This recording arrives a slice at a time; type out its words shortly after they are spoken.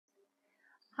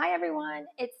Hi everyone,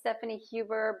 it's Stephanie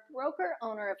Huber, broker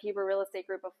owner of Huber Real Estate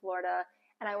Group of Florida,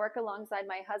 and I work alongside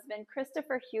my husband,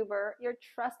 Christopher Huber, your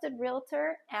trusted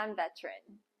realtor and veteran.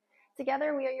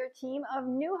 Together, we are your team of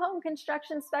new home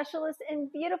construction specialists in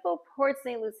beautiful Port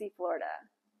St. Lucie, Florida.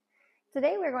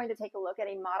 Today, we're going to take a look at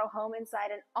a model home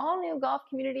inside an all-new golf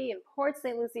community in Port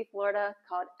St. Lucie, Florida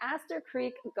called Astor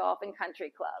Creek Golf and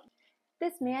Country Club.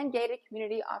 This man-gated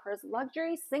community offers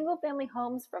luxury single-family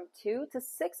homes from 2 to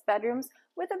 6 bedrooms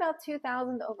with about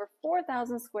 2,000 to over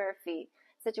 4,000 square feet,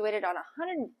 situated on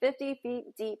 150 feet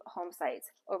deep home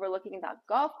sites, overlooking the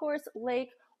golf course,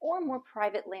 lake, or more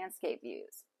private landscape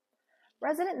views.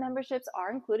 Resident memberships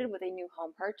are included with a new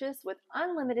home purchase with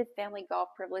unlimited family golf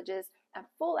privileges and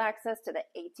full access to the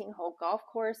 18-hole golf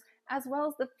course, as well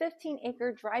as the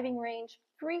 15-acre driving range,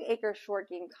 3-acre short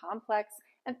game complex,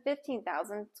 and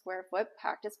 15,000 square foot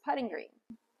practice putting green.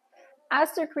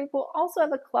 Astor Creek will also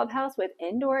have a clubhouse with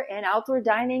indoor and outdoor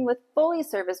dining with fully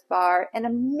serviced bar and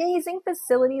amazing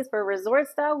facilities for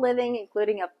resort-style living,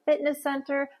 including a fitness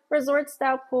center,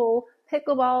 resort-style pool,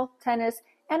 pickleball, tennis,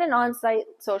 and an on-site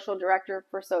social director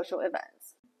for social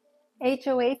events.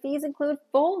 HOA fees include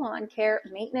full lawn care,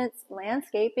 maintenance,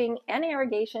 landscaping, and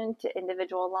irrigation to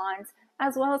individual lawns,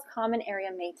 as well as common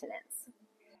area maintenance.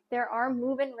 There are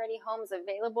move-in ready homes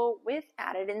available with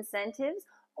added incentives,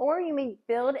 or you may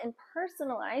build and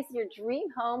personalize your dream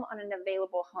home on an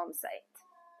available home site.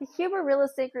 The Huber Real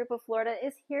Estate Group of Florida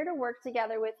is here to work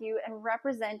together with you and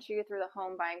represent you through the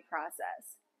home buying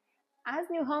process. As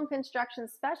new home construction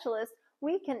specialists,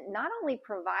 we can not only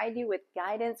provide you with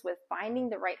guidance with finding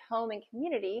the right home and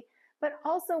community, but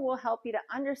also will help you to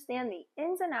understand the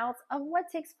ins and outs of what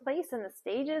takes place in the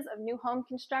stages of new home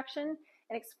construction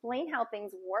and explain how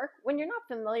things work when you're not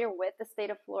familiar with the state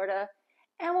of Florida,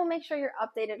 and we'll make sure you're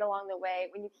updated along the way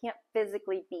when you can't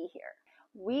physically be here.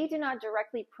 We do not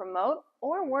directly promote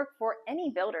or work for any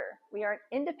builder. We are an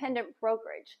independent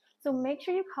brokerage, so make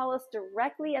sure you call us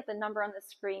directly at the number on the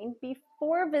screen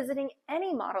before visiting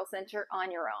any model center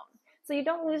on your own, so you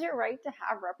don't lose your right to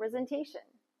have representation.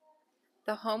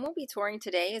 The home we'll be touring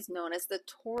today is known as the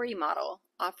Tori model,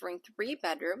 offering 3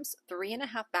 bedrooms,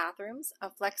 3.5 bathrooms, a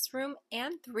flex room,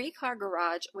 and 3-car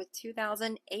garage with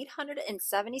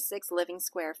 2,876 living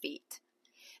square feet.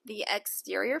 The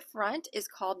exterior front is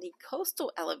called the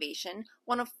coastal elevation,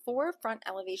 one of 4 front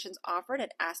elevations offered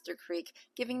at Astor Creek,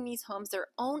 giving these homes their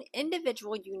own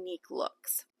individual unique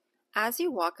looks. As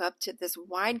you walk up to this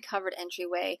wide covered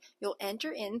entryway, you'll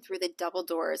enter in through the double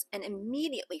doors and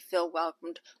immediately feel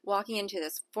welcomed walking into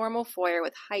this formal foyer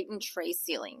with heightened tray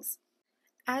ceilings.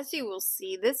 As you will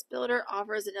see, this builder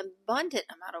offers an abundant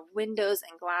amount of windows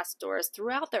and glass doors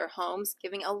throughout their homes,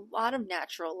 giving a lot of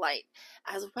natural light,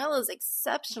 as well as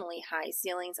exceptionally high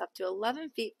ceilings up to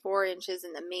 11 feet 4 inches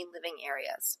in the main living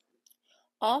areas.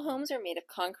 All homes are made of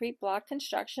concrete block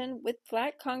construction with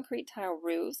flat concrete tile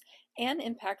roofs and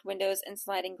impact windows and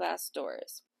sliding glass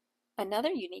doors.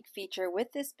 Another unique feature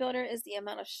with this builder is the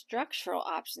amount of structural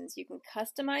options you can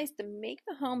customize to make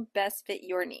the home best fit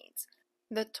your needs.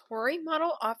 The Tori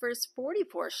model offers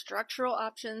 44 structural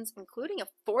options, including a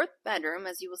 4th bedroom,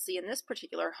 as you will see in this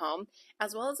particular home,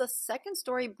 as well as a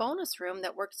 2nd-story bonus room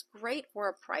that works great for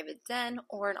a private den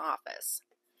or an office.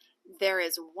 There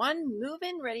is one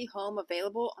move-in ready home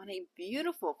available on a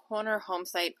beautiful corner home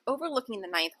site overlooking the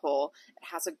 9th hole. It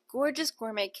has a gorgeous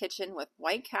gourmet kitchen with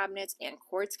white cabinets and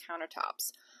quartz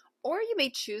countertops. Or you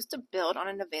may choose to build on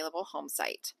an available home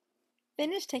site.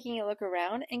 Finish taking a look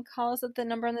around and call us at the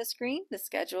number on the screen to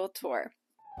schedule a tour.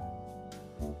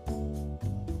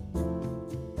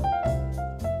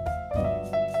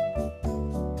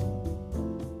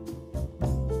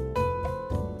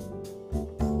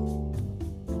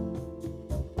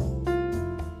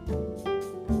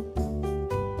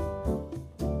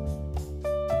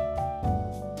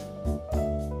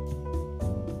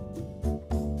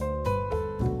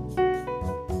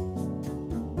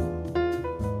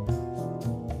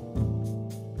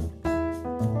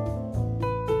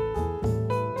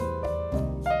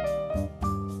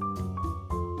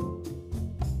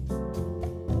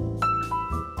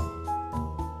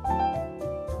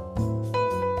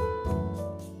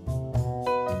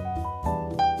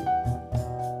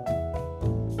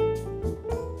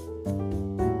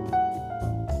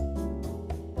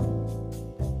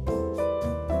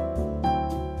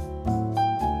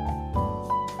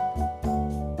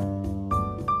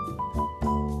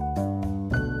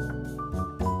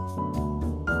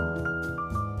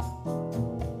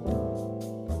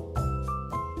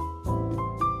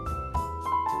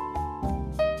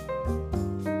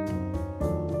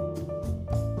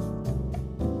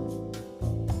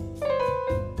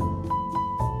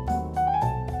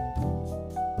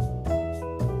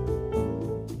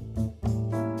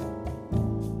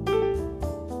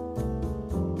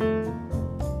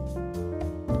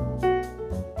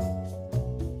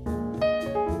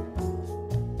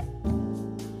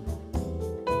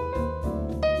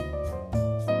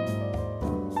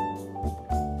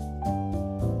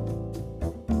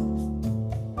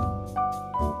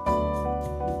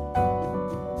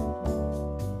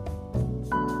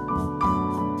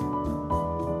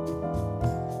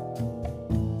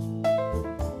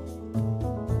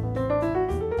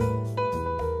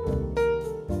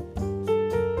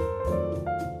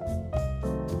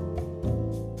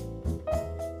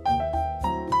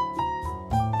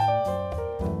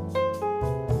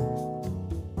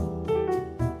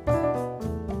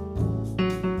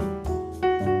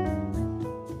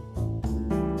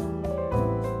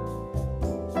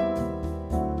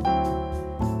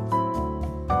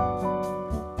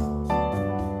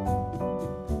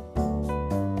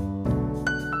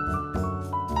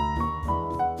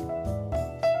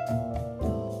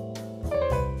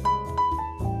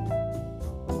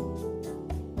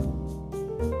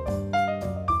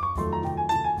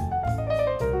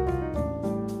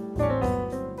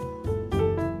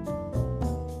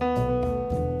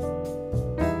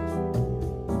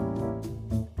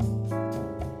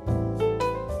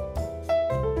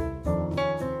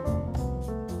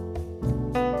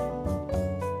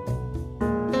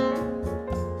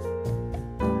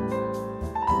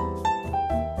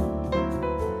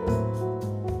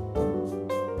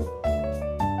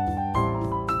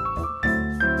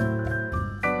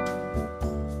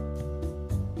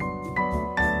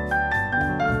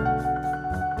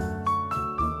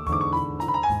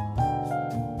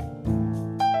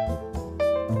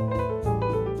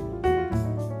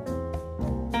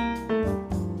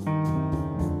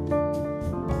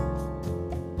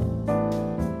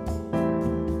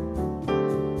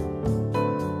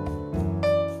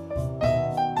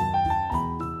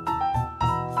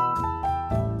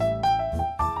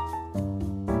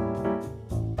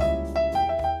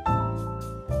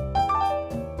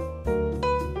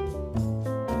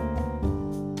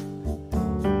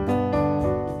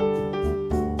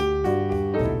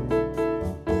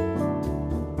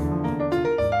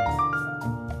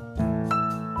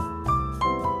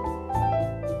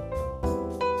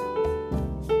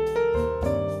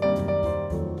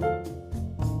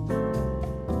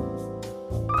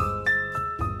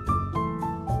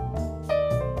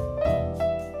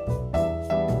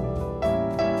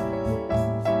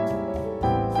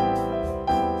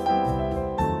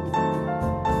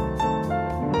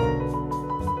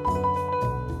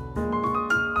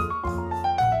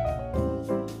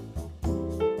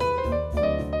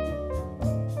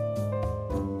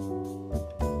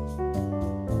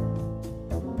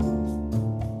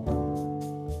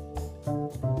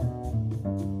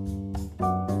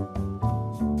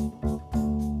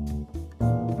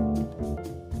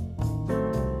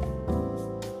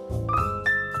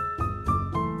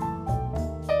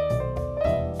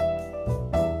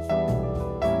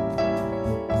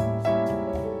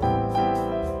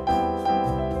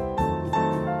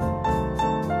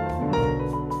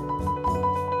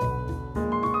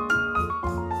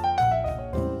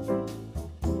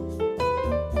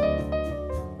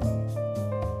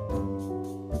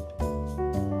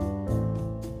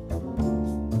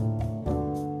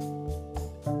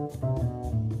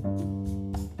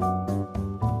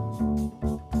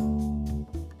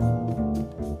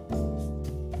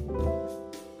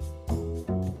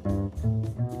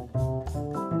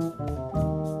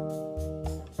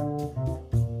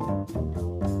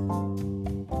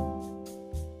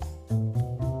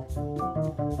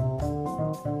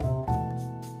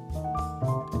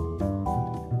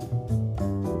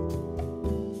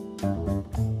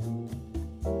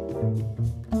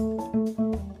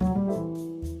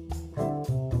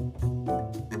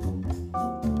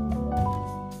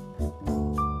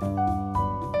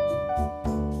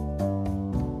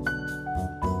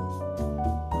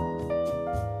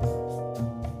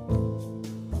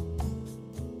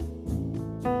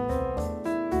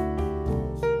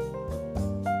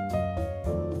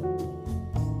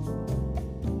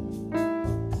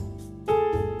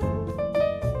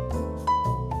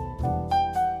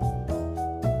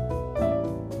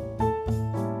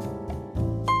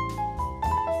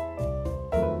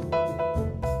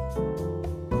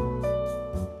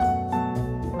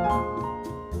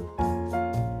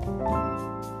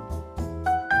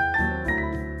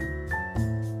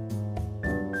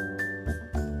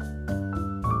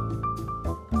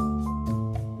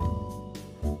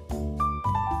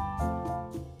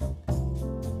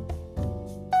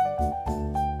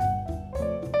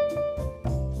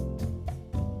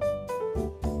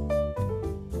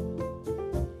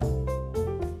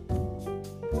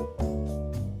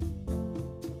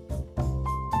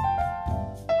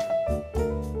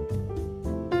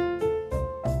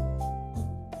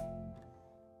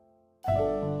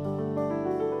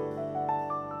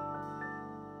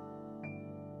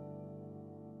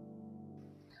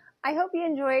 I hope you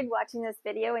enjoyed watching this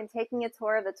video and taking a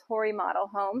tour of the Tori model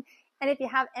home. And if you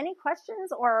have any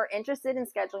questions or are interested in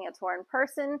scheduling a tour in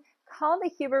person, call the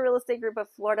Huber Real Estate Group of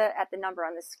Florida at the number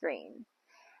on the screen.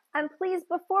 And please,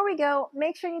 before we go,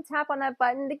 make sure you tap on that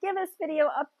button to give this video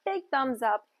a big thumbs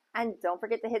up. And don't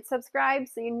forget to hit subscribe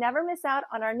so you never miss out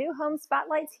on our new home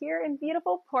spotlights here in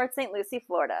beautiful Port St. Lucie,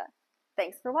 Florida.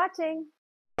 Thanks for watching.